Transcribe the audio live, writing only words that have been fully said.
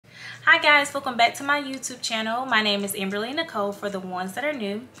Hi guys, welcome back to my YouTube channel. My name is Amberly Nicole for the ones that are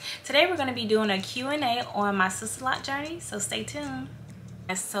new. Today we're going to be doing a Q&A on my Sisterlock journey, so stay tuned.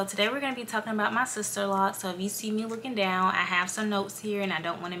 So today we're going to be talking about my Sisterlock. So if you see me looking down, I have some notes here and I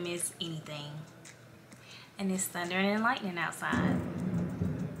don't want to miss anything. And it's thunder and lightning outside.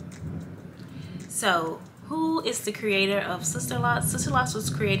 So who is the creator of Sisterlock? Sisterlock was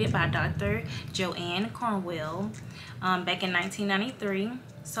created by Dr. Joanne Cornwell back in 1993.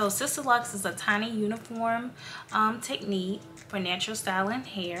 So Sisterlocks is a tiny uniform technique for natural styling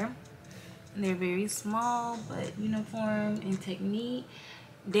hair. And they're very small but uniform in technique.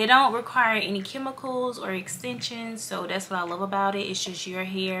 They don't require any chemicals or extensions, so that's what I love about it. It's just your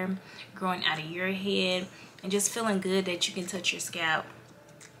hair growing out of your head and just feeling good that you can touch your scalp.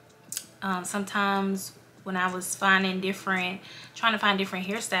 Sometimes when I was trying to find different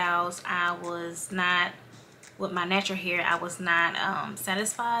hairstyles, I was not, with my natural hair, I was not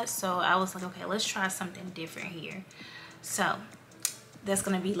satisfied. So I was like, okay, let's try something different here. So that's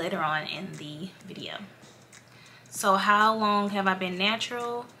going to be later on in the video. So how long have I been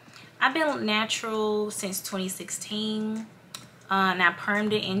natural? I've been natural since 2016. And I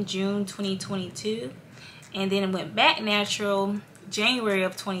permed it in June 2022. And then it went back natural January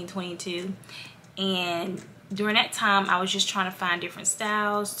of 2022. And during that time, I was just trying to find different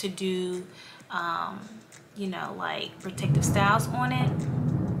styles to do, you know, like protective styles on it.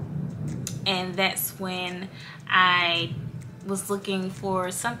 And that's when I was looking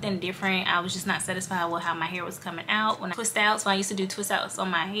for something different. I was just not satisfied with how my hair was coming out. When I used to do twist outs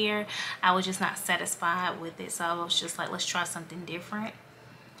on my hair, I was just not satisfied with it. So I was just like, let's try something different.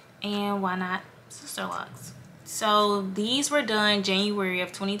 And why not Sisterlocks? So these were done January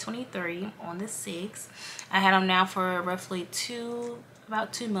of 2023 on the 6th. I had them now for roughly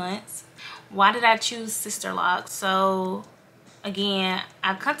about 2 months. Why did I choose Sisterlocks? So again,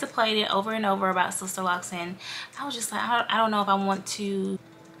 I contemplated over and over about Sisterlocks, and I was just like, I don't know if I want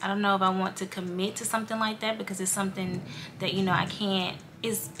to commit to something like that, because it's something that, you know, I can't.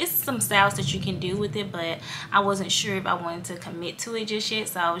 It's some styles that you can do with it, but I wasn't sure if I wanted to commit to it just yet.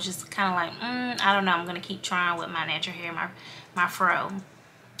 So I was just kind of like, I don't know. I'm gonna keep trying with my natural hair, my fro.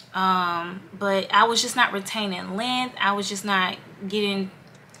 But I was just not retaining length. I was just not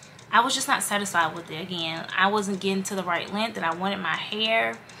satisfied with it. Again, I wasn't getting to the right length that I wanted my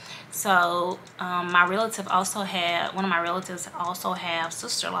hair. So one of my relatives also have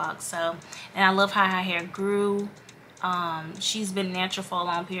Sisterlocks. So, and I love how her hair grew. She's been natural for a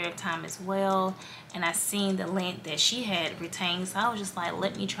long period of time as well, and I seen the length that she had retained, so I was just like,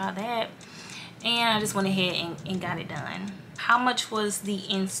 let me try that. And I just went ahead and got it done. How much was the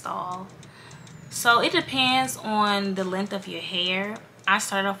install? So it depends on the length of your hair. I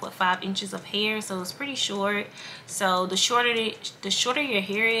started off with 5 inches of hair, so it's pretty short. So the shorter your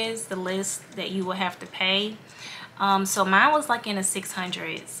hair is, the less that you will have to pay. So mine was like in the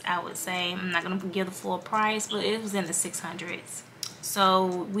 600s, I would say. I'm not gonna give the full price, but it was in the 600s.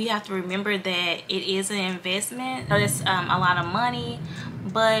 So we have to remember that it is an investment. It's a lot of money,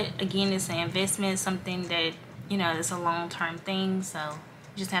 but again, it's an investment, something that, you know, it's a long-term thing. So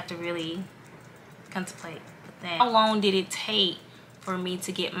you just have to really contemplate with that. How long did it take for me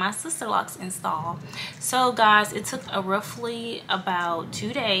to get my Sisterlocks installed? So guys, it took roughly about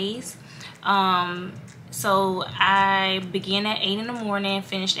 2 days. So I began at 8 in the morning,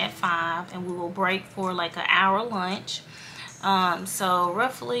 finished at 5, and we will break for like an hour lunch. So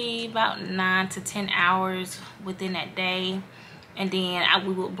roughly about 9 to 10 hours within that day, and then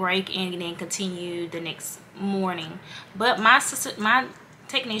we will break and then continue the next morning. But my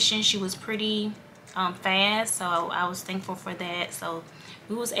technician, she was pretty fast, so I was thankful for that. So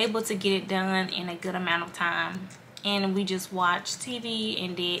we was able to get it done in a good amount of time. And we just watched TV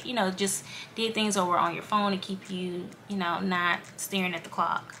and did, you know, just did things over on your phone to keep you, you know, not staring at the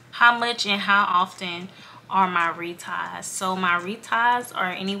clock. How much and how often are my reties? So my reties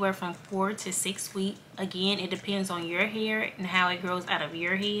are anywhere from 4 to 6 weeks. Again, it depends on your hair and how it grows out of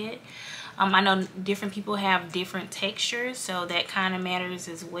your head. I know different people have different textures, so that kind of matters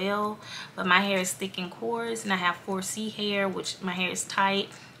as well. But my hair is thick and coarse, and I have 4C hair, which my hair is tight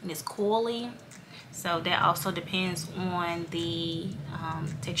and it's coily. So that also depends on the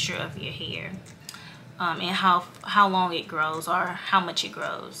texture of your hair, and how long it grows or how much it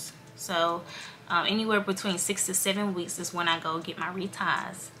grows. So anywhere between 6 to 7 weeks is when I go get my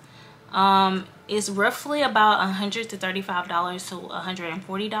reties. It's roughly about $100 to $35 to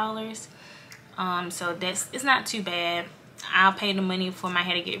 $140. So it's not too bad. I'll pay the money for my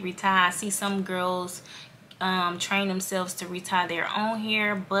hair to get retied. I see some girls train themselves to retie their own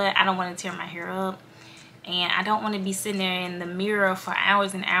hair, but I don't want to tear my hair up. and I don't want to be sitting there in the mirror for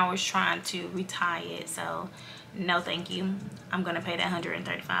hours and hours trying to retie it. So no thank you. I'm gonna pay that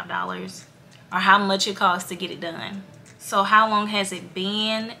 $135 or how much it costs to get it done. So how long has it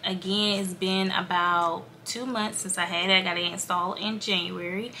been? Again, it's been about 2 months since I had it. I got it installed in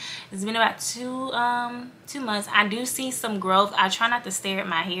January. It's been about two months. I do see some growth. I try not to stare at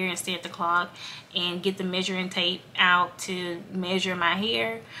my hair and stare at the clock and get the measuring tape out to measure my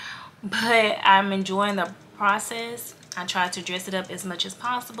hair, but I'm enjoying the process. I try to dress it up as much as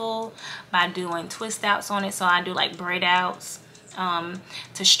possible by doing twist outs on it. So I do like braid outs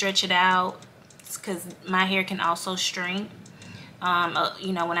to stretch it out, because my hair can also shrink.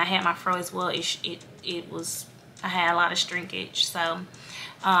 You know, when I had my fro as well, I had a lot of shrinkage. So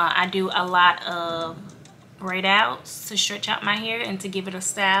I do a lot of braid outs to stretch out my hair and to give it a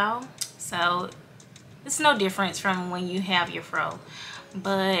style. So it's no difference from when you have your fro,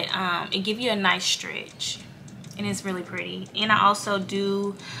 but it gives you a nice stretch and it's really pretty. And I also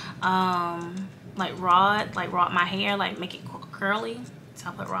do like rod my hair, like make it curly. So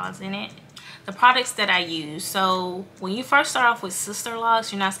I put rods in it. The products that I use. So when you first start off with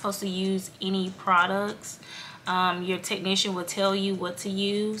Sisterlocs, you're not supposed to use any products. Your technician will tell you what to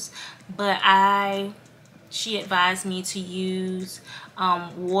use, but she advised me to use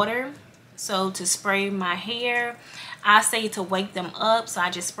water. So to spray my hair, I say to wake them up. So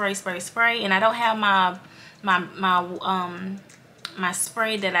I just spray, and I don't have my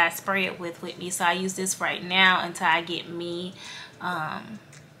spray that I spray it with me. So I use this right now until I get me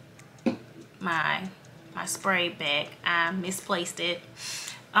my spray back. I misplaced it.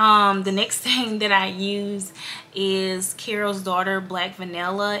 The next thing that I use is Carol's Daughter Black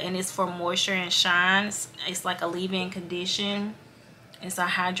Vanilla, and it's for moisture and shines. It's like a leave-in condition. It's a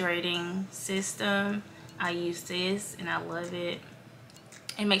hydrating system. I use this and I love it.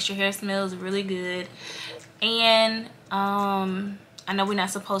 It makes your hair smells really good. And I know we're not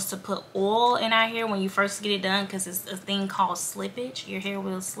supposed to put oil in our hair when you first get it done, because it's a thing called slippage. Your hair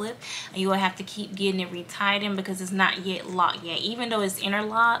will slip and you will have to keep getting it retightened because it's not yet locked yet. Even though it's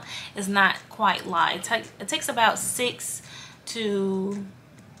interlocked, it's not quite locked. It takes about 6 to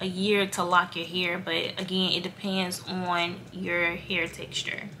a year to lock your hair, but again, it depends on your hair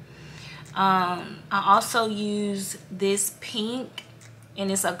texture. I also use this pink, and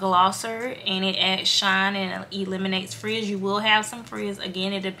it's a glosser, and it adds shine and it eliminates frizz. You will have some frizz.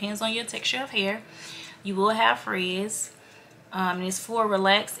 Again, it depends on your texture of hair. You will have frizz. And it's for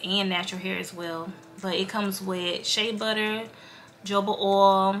relaxed and natural hair as well. But it comes with shea butter, jojoba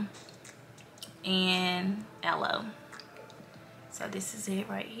oil, and aloe. So this is it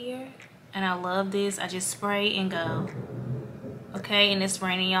right here, and I love this. I just spray and go. Okay, and it's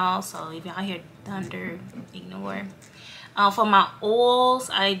raining, y'all, so if y'all hear thunder, ignore. For my oils,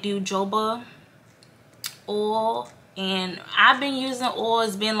 I do jojoba oil, and I've been using oil.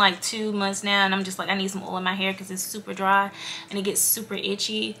 It's been like 2 months now, and I'm just like, I need some oil in my hair because it's super dry and it gets super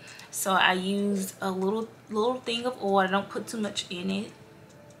itchy. So I use a little thing of oil. I don't put too much in it.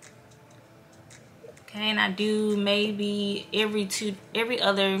 Okay, and I do maybe every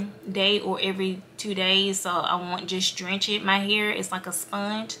other day or every 2 days. So I won't just drench it. My hair is like a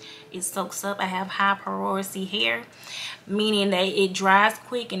sponge. It soaks up. I have high porosity hair, meaning that it dries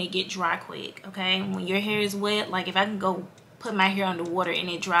quick and it gets dry quick. Okay, when your hair is wet, like if I can go put my hair under water and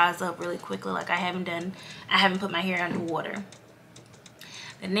it dries up really quickly, like I haven't put my hair under water.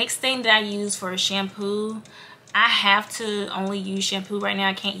 The next thing that I use for shampoo, I have to only use shampoo right now.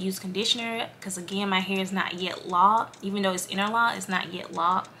 I can't use conditioner because, again, my hair is not yet locked. Even though it's interlocked, it's not yet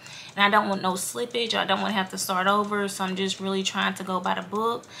locked. And I don't want no slippage. I don't want to have to start over. So I'm just really trying to go by the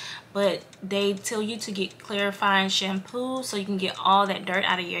book. But they tell you to get clarifying shampoo so you can get all that dirt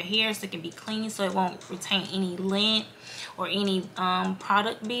out of your hair so it can be clean, so it won't retain any lint or any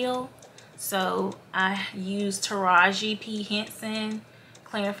product bill. So I use Taraji P. Henson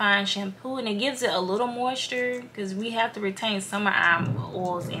clarifying shampoo, and it gives it a little moisture because we have to retain some of our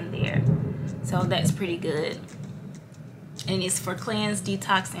oils in there, so that's pretty good. And it's for cleanse,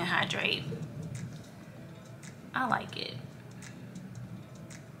 detox, and hydrate. I like it.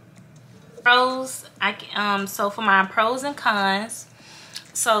 Pros, so for my pros and cons,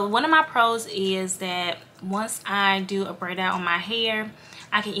 so one of my pros is that once I do a braid out on my hair,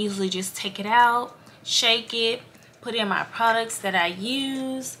 I can easily just take it out, shake it, put in my products that I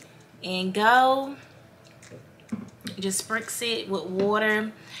use, and go. Just spritz it with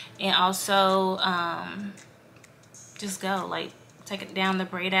water, and also just go, like take it down the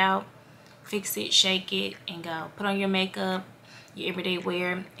braid out, fix it, shake it, and go. Put on your makeup, your everyday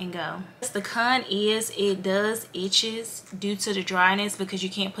wear, and go. The con is it does itches due to the dryness because you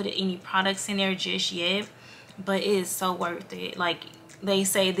can't put any products in there just yet, but it is so worth it. Like they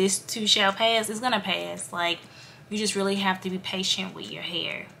say, this too shall pass. It's gonna pass. Like, you just really have to be patient with your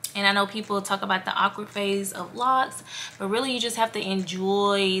hair. And I know people talk about the awkward phase of locks, but really you just have to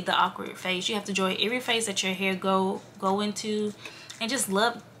enjoy the awkward phase. You have to enjoy every phase that your hair go into, and just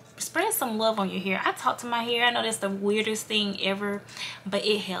spread some love on your hair. I talk to my hair. I know that's the weirdest thing ever, but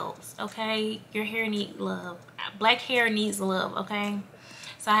it helps, okay? Your hair needs love. Black hair needs love, okay?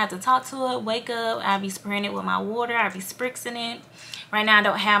 So I have to talk to it, wake up. I'll be spraying it with my water. I'll be spritzing it. Right now I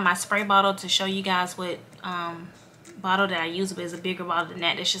don't have my spray bottle to show you guys what bottle that I use, but it's a bigger bottle than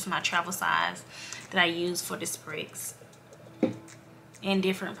that. That's just my travel size that I use for the spritz. And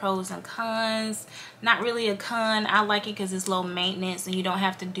different pros and cons. Not really a con. I like it because it's low maintenance and you don't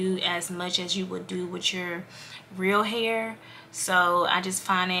have to do as much as you would do with your real hair. So I just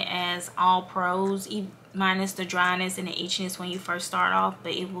find it as all pros, minus the dryness and the itchiness when you first start off,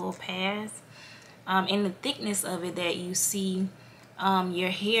 but it will pass. And the thickness of it that you see, your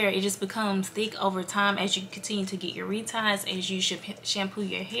hair, it just becomes thick over time as you continue to get your reties, as you should shampoo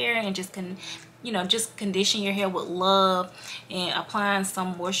your hair and just just condition your hair with love and applying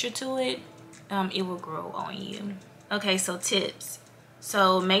some moisture to it. It will grow on you. Okay, so tips.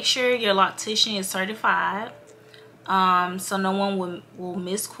 So make sure your loctician is certified, so no one will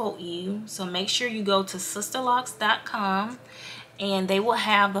misquote you. So make sure you go to sisterlocs.com and they will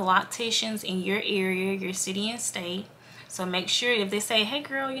have the locticians in your area, your city and state. So make sure if they say, hey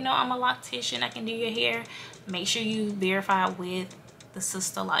girl, I'm a loctician, I can do your hair, make sure you verify with the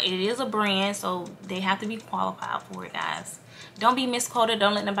Sisterlocs. It is a brand, so they have to be qualified for it, guys. Don't be misquoted.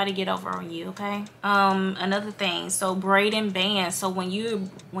 Don't let nobody get over on you, okay? Another thing, so braid and band. So when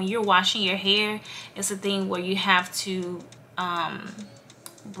you're washing your hair, it's a thing where you have to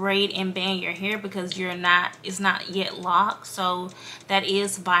braid and band your hair because it's not yet locked. So that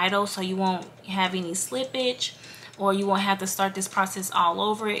is vital, so you won't have any slippage, or you won't have to start this process all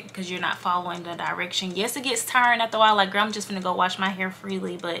over it because you're not following the direction. Yes, it gets tiring after a while. Like, girl, I'm just gonna go wash my hair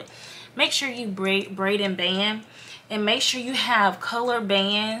freely, but make sure you braid and band, and make sure you have color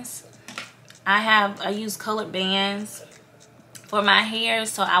bands. I use colored bands for my hair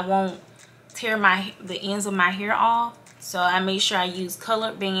so I won't tear the ends of my hair off. So I make sure I use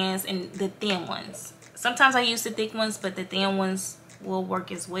colored bands, and the thin ones. Sometimes I use the thick ones, but the thin ones will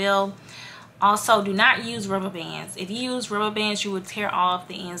work as well. Also, do not use rubber bands. If you use rubber bands, you will tear off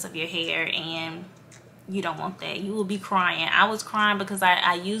the ends of your hair, and you don't want that. You will be crying. I was crying because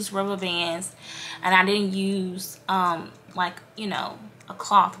I used rubber bands and I didn't use like, a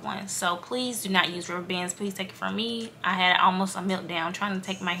cloth one. So please do not use rubber bands. Please take it from me. I had almost a meltdown trying to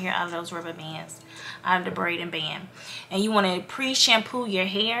take my hair out of those rubber bands, out of the braid and band. And you want to pre-shampoo your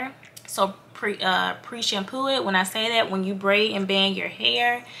hair. So pre-shampoo it. When I say that, when you braid and band your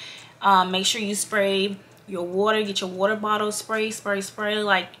hair, make sure you spray your water. Get your water bottle, spray,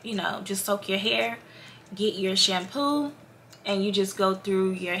 like, just soak your hair. Get your shampoo, and you just go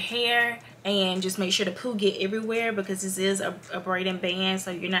through your hair and just make sure the poo get everywhere, because this is a braid and band,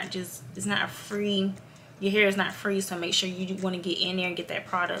 so you're not just, it's not free, your hair is not free. So make sure you want to get in there and get the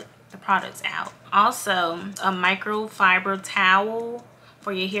products out. Also, a microfiber towel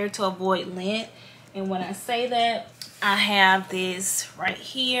for your hair to avoid lint. And when I say that, I have this right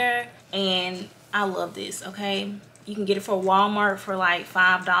here, and I love this. Okay, you can get it for Walmart for like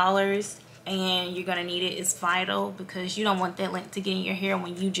 $5, and you're gonna need it. It's vital because you don't want that lint to get in your hair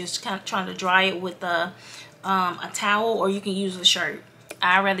when you just kind of trying to dry it with a towel, or you can use a shirt.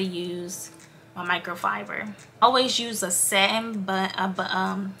 I rather use my microfiber. Always use a satin bonnet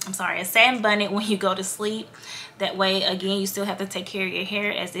when you go to sleep. That way, again, you still have to take care of your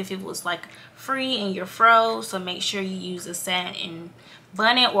hair as if it was like free and you're froze. So make sure you use a satin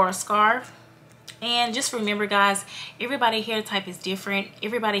bonnet or a scarf. And just remember, guys, everybody's hair type is different.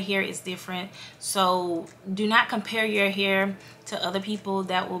 Everybody's hair is different. So do not compare your hair to other people.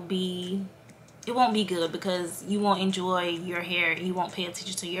 It won't be good, because you won't enjoy your hair. You won't pay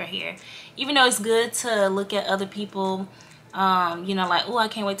attention to your hair. Even though it's good to look at other people, like, oh, I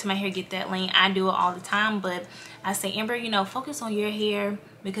can't wait till my hair get that length. I do it all the time, but I say, Amber, focus on your hair,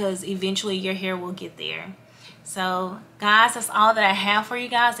 because eventually your hair will get there. So guys, that's all that I have for you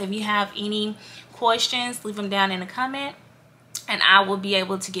guys. If you have any questions, leave them down in the comment and I will be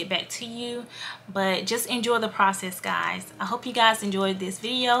able to get back to you. But just enjoy the process, guys. I hope you guys enjoyed this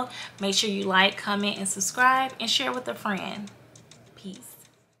video. Make sure you like, comment, and subscribe, and share with a friend. Peace.